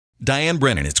Diane,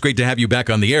 Brennan, it's great to have you back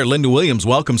on the air. Linda Williams,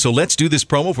 welcome. So let's do this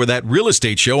promo for that real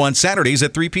estate show on Saturdays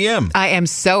at 3 p.m. I am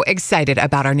so excited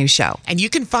about our new show. And you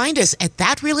can find us at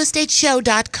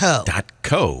thatrealestateshow.co.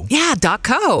 .co? Yeah,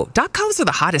 .co. .co's are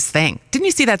the hottest thing. Didn't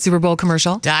you see that Super Bowl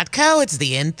commercial? .co, it's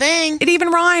the in thing. It even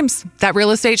rhymes.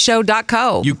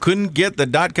 Thatrealestateshow.co. You couldn't get the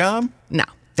 .com? No,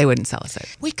 they wouldn't sell us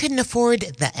it. We couldn't afford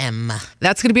the M.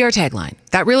 That's going to be our tagline.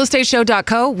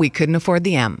 Thatrealestateshow.co. We couldn't afford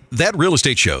the M. That Real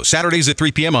Estate Show, Saturdays at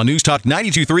 3 p.m. on News Talk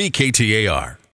 92.3 KTAR.